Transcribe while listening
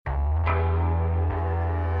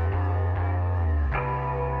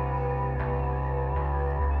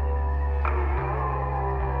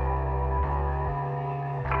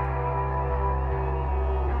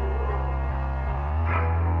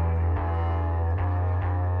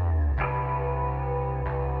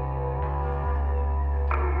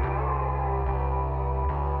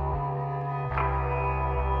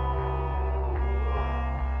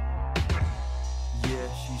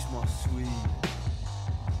my sweet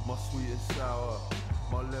and sour,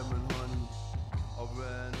 my lemon honey. I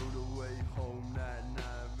ran all the way home that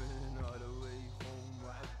night, ran all the way home,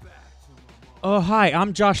 right back to my mom. Oh, hi,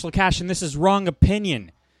 I'm Josh Lakash, and this is Wrong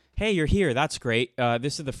Opinion. Hey, you're here. That's great.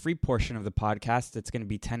 This is the free portion of the podcast. It's going to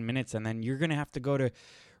be 10 minutes, and then you're going to have to go to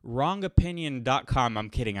wrongopinion.com. I'm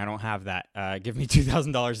kidding. I don't have that. Give me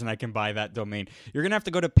 $2,000 and I can buy that domain. You're going to have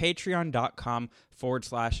to go to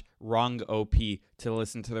patreon.com/wrongop to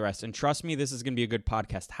listen to the rest. And trust me, this is going to be a good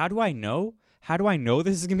podcast. How do I know? How do I know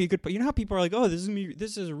this is going to be a good podcast? You know how people are like, oh,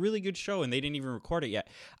 this is a really good show, and they didn't even record it yet.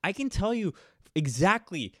 I can tell you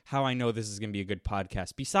exactly how I know this is going to be a good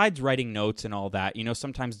podcast. Besides writing notes and all that, you know,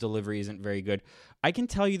 sometimes delivery isn't very good. I can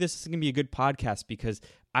tell you this is going to be a good podcast because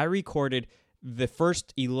I recorded the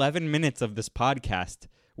first 11 minutes of this podcast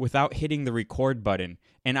without hitting the record button,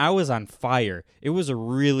 and I was on fire. It was a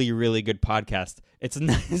really, really good podcast. It's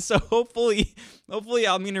nice. So hopefully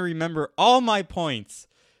I'm going to remember all my points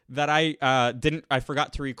that I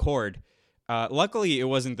forgot to record. Luckily, it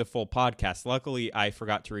wasn't the full podcast. Luckily, I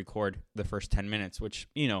forgot to record the first 10 minutes, which,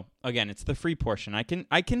 you know, again, it's the free portion. I can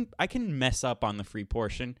mess up on the free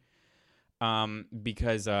portion,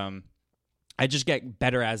 because I just get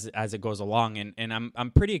better as it goes along, and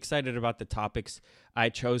I'm pretty excited about the topics I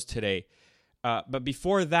chose today. But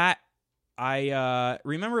before that, I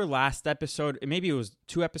remember last episode, maybe it was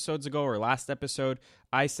 2 episodes ago or last episode,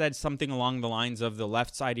 I said something along the lines of the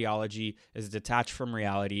left's ideology is detached from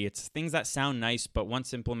reality. It's things that sound nice, but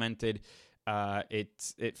once implemented,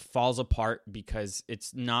 it falls apart because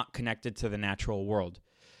it's not connected to the natural world.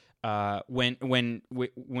 When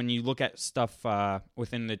you look at stuff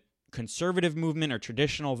within the conservative movement or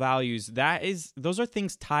traditional values, those are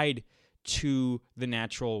things tied to the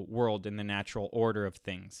natural world and the natural order of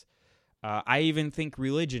things. I even think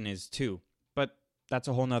religion is too, but that's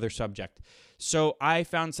a whole nother subject. So I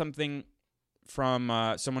found something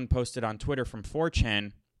from someone posted on Twitter from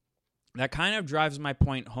 4chan that kind of drives my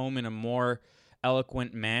point home in a more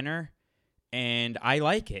eloquent manner, and I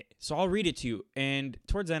like it. So I'll read it to you. And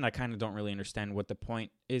towards the end, I kind of don't really understand what the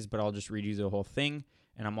point is, but I'll just read you the whole thing.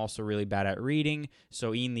 And I'm also really bad at reading,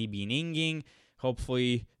 so inni bininging.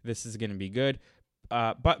 Hopefully this is going to be good.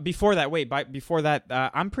 But before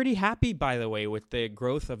that, I'm pretty happy, by the way, with the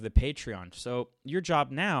growth of the Patreon. So your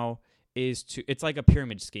job now is it's like a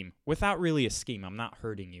pyramid scheme without really a scheme. I'm not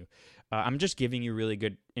hurting you. I'm just giving you really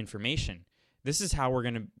good information. This is how we're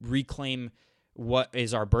going to reclaim what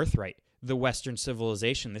is our birthright, the Western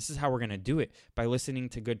civilization. This is how we're going to do it, by listening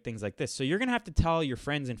to good things like this. So you're going to have to tell your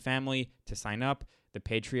friends and family to sign up. The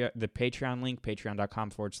Patreon link,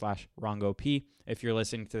 patreon.com/wrongop. If you're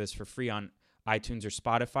listening to this for free on iTunes or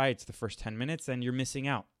Spotify, it's the first 10 minutes, and you're missing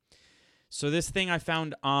out. So this thing I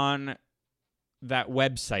found on that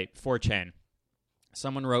website, 4chan,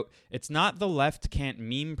 someone wrote, it's not the left can't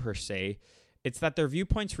meme per se, it's that their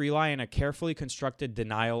viewpoints rely on a carefully constructed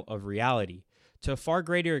denial of reality, to a far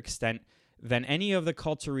greater extent than any of the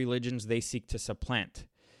cults or religions they seek to supplant.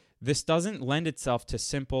 This doesn't lend itself to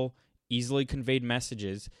simple, easily conveyed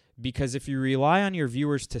messages, because if you rely on your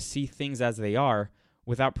viewers to see things as they are,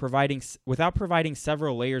 without providing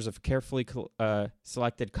several layers of carefully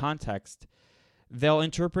selected context, they'll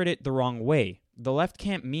interpret it the wrong way. The left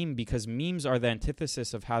can't meme because memes are the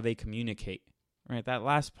antithesis of how they communicate. Right? That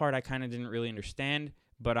last part I kind of didn't really understand,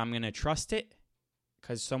 but I'm going to trust it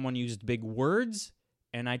because someone used big words,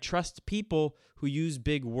 and I trust people who use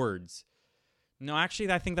big words. No,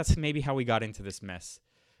 actually, I think that's maybe how we got into this mess.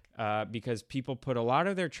 Because people put a lot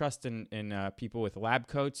of their trust in people with lab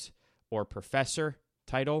coats or professor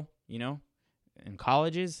title, you know, in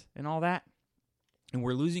colleges and all that. And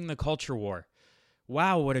we're losing the culture war.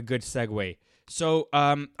 Wow, what a good segue. So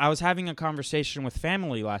I was having a conversation with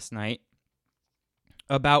family last night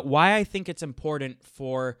about why I think it's important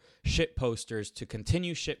for shit posters to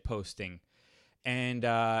continue shit posting. And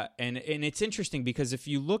it's interesting because if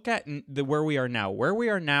you look at where we are now,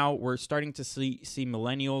 we're starting to see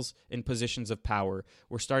millennials in positions of power.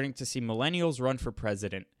 We're starting to see millennials run for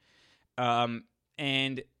president.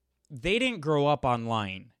 And they didn't grow up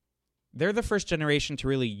online. They're the first generation to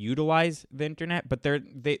really utilize the internet, but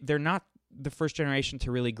they're not the first generation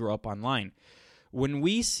to really grow up online. When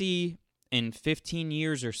we see in 15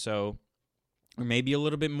 years or so, or maybe a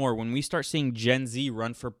little bit more, when we start seeing Gen Z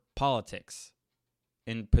run for politics,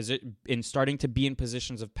 in starting to be in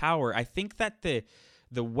positions of power, I think that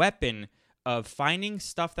the weapon of finding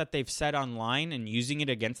stuff that they've said online and using it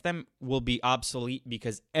against them will be obsolete,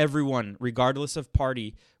 because everyone, regardless of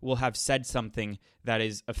party, will have said something that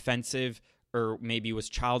is offensive or maybe was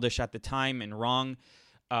childish at the time and wrong,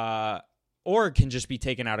 or can just be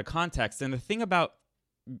taken out of context. And the thing about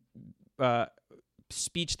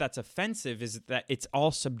speech that's offensive is that it's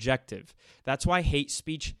all subjective. That's why hate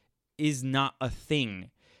speech is not a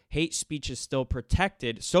thing. Hate speech is still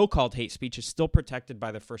protected. So-called hate speech is still protected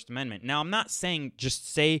by the First Amendment. Now, I'm not saying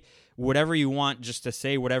just say whatever you want just to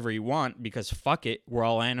say whatever you want, because fuck it, we're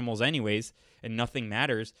all animals anyways, and nothing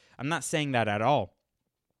matters. I'm not saying that at all.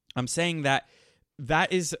 I'm saying that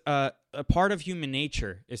is a part of human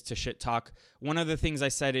nature, is to shit talk. One of the things I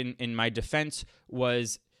said in my defense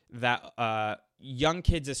was that young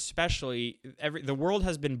kids especially, the world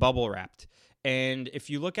has been bubble wrapped. And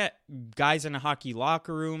if you look at guys in a hockey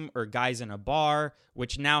locker room or guys in a bar,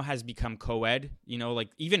 which now has become co-ed, like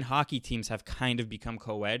even hockey teams have kind of become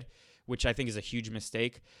co-ed, which I think is a huge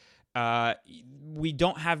mistake. We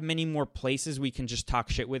don't have many more places we can just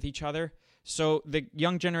talk shit with each other. So the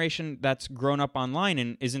young generation that's grown up online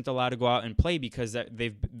and isn't allowed to go out and play because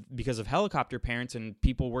of helicopter parents and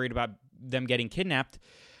people worried about them getting kidnapped,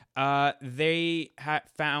 they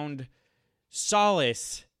found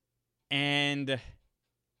solace and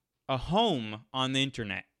a home on the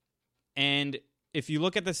internet. And if you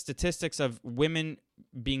look at the statistics of women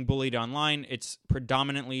being bullied online, it's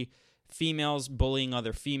predominantly females bullying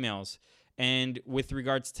other females. And with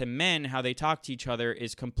regards to men, how they talk to each other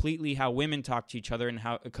is completely how women talk to each other, and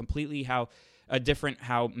how different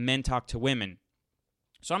how men talk to women.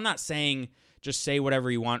 So I'm not saying just say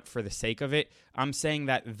whatever you want for the sake of it. I'm saying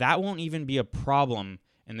that won't even be a problem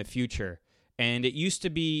in the future. And it used to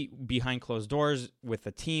be behind closed doors with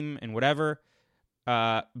a team and whatever.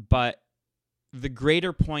 But the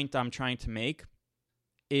greater point I'm trying to make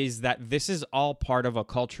is that this is all part of a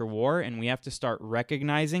culture war, and we have to start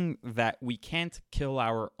recognizing that we can't kill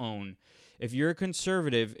our own. If you're a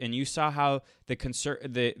conservative and you saw how the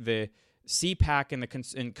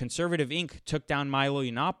CPAC and Conservative Inc. took down Milo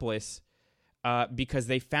Yiannopoulos because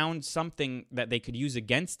they found something that they could use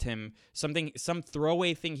against him, some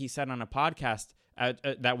throwaway thing he said on a podcast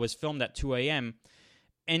that was filmed at 2 a.m.,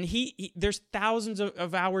 and there's thousands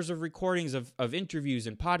of hours of recordings of interviews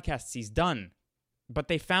and podcasts he's done. But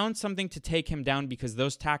they found something to take him down because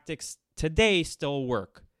those tactics today still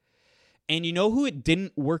work. And you know who it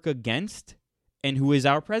didn't work against and who is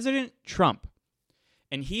our president? Trump.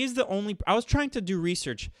 And he is the only... I was trying to do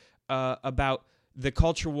research about the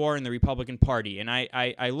culture war in the Republican Party. And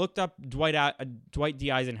I looked up Dwight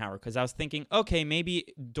D. Eisenhower because I was thinking, okay, maybe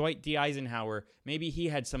Dwight D. Eisenhower, maybe he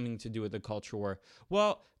had something to do with the culture war.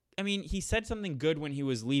 Well, I mean, he said something good when he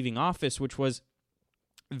was leaving office, which was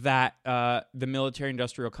that the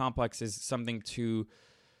military-industrial complex is something to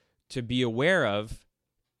be aware of,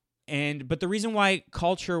 but the reason why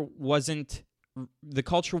the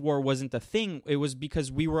culture war wasn't a thing, it was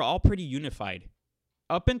because we were all pretty unified.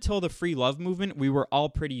 Up until the free love movement, we were all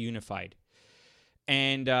pretty unified,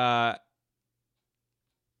 and the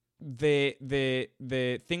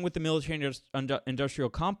thing with the military-industrial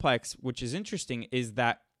complex, which is interesting, is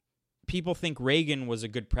that people think Reagan was a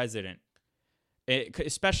good president.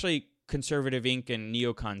 Especially Conservative Inc. and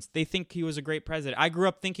neocons. They think he was a great president. I grew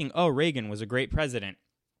up thinking, Reagan was a great president.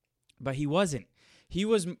 But he wasn't. He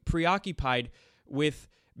was preoccupied with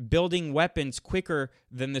building weapons quicker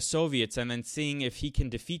than the Soviets and then seeing if he can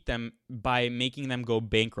defeat them by making them go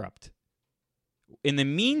bankrupt. In the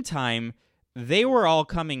meantime, they were all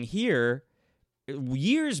coming here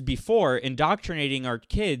years before, indoctrinating our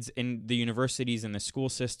kids in the universities and the school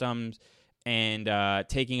systems and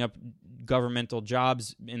taking up governmental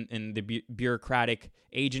jobs in the bureaucratic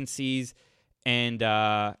agencies and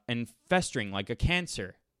festering like a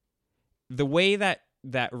cancer. The way that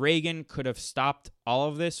Reagan could have stopped all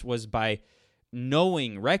of this was by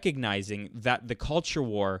recognizing that the culture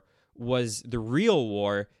war was the real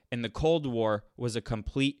war and the Cold War was a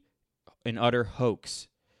complete and utter hoax.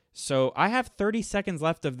 So I have 30 seconds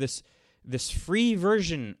left of this free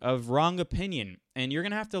version of Wrong Opinion, and you're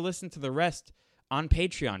going to have to listen to the rest on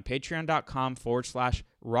Patreon,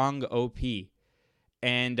 patreon.com/wrongop.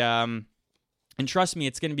 And trust me,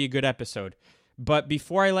 it's going to be a good episode. But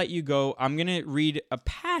before I let you go, I'm going to read a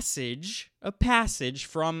passage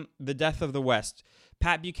from The Death of the West.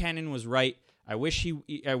 Pat Buchanan was right. I wish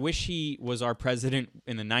he was our president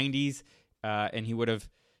in the 90s, and he would have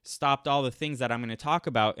stopped all the things that I'm going to talk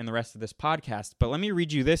about in the rest of this podcast. But let me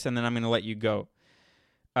read you this, and then I'm going to let you go.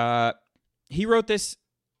 He wrote this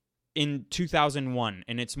in 2001,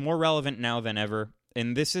 and it's more relevant now than ever.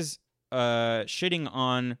 And this is shitting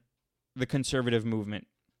on the conservative movement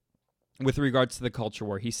with regards to the culture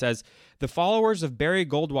war. He says, the followers of Barry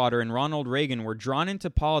Goldwater and Ronald Reagan were drawn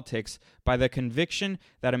into politics by the conviction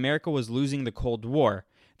that America was losing the Cold War.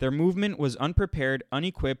 Their movement was unprepared,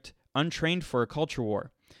 unequipped, untrained for a culture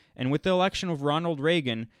war. And with the election of Ronald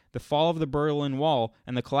Reagan, the fall of the Berlin Wall,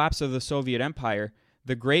 and the collapse of the Soviet Empire,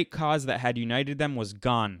 the great cause that had united them was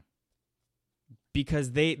gone.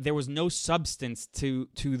 Because there was no substance to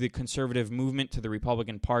the conservative movement, to the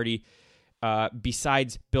Republican Party,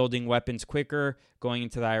 besides building weapons quicker, going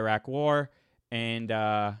into the Iraq War, and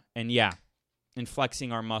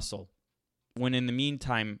flexing our muscle. When in the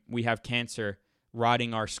meantime, we have cancer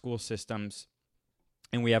rotting our school systems,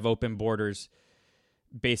 and we have open borders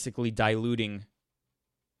basically diluting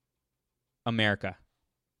America.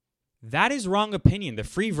 That is Wrong Opinion, the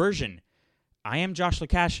free version. I am Josh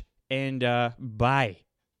Lakash, and bye.